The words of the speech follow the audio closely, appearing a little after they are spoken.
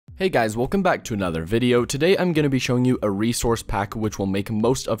Hey guys, welcome back to another video. Today I'm going to be showing you a resource pack which will make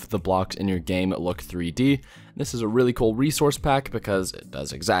most of the blocks in your game look 3D. This is a really cool resource pack because it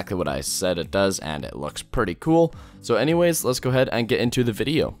does exactly what I said it does and it looks pretty cool. So anyways, let's go ahead and get into the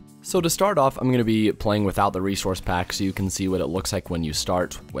video. So to start off, I'm going to be playing without the resource pack so you can see what it looks like when you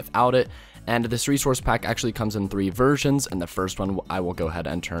start without it. And this resource pack actually comes in 3 versions, and the first one I will go ahead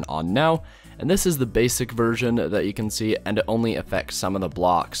and turn on now. And this is the basic version that you can see, and it only affects some of the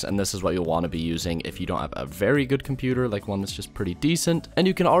blocks, and this is what you'll want to be using if you don't have a very good computer, like one that's just pretty decent. And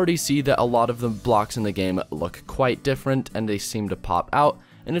you can already see that a lot of the blocks in the game look quite different, and they seem to pop out.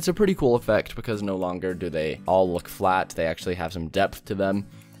 And it's a pretty cool effect because no longer do they all look flat, they actually have some depth to them.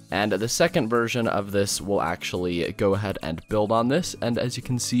 And the second version of this will actually go ahead and build on this, and as you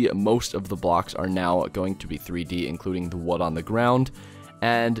can see, most of the blocks are now going to be 3D, including the wood on the ground,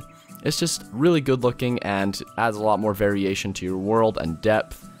 and it's just really good looking and adds a lot more variation to your world and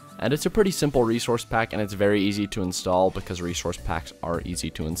depth. And it's a pretty simple resource pack, and it's very easy to install because resource packs are easy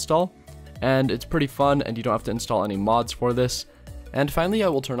to install, and it's pretty fun, and you don't have to install any mods for this. And finally, I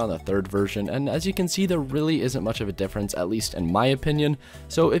will turn on the third version, and as you can see, there really isn't much of a difference, at least in my opinion.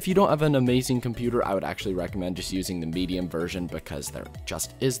 So if you don't have an amazing computer, I would actually recommend just using the medium version because there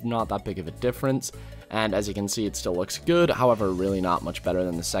just is not that big of a difference. And as you can see, it still looks good, however, really not much better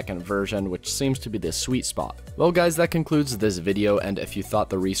than the second version, which seems to be the sweet spot. Well guys, that concludes this video, and if you thought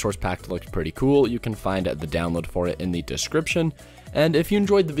the resource pack looked pretty cool, you can find the download for it in the description. And if you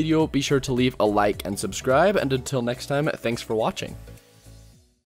enjoyed the video, be sure to leave a like and subscribe, and until next time, thanks for watching.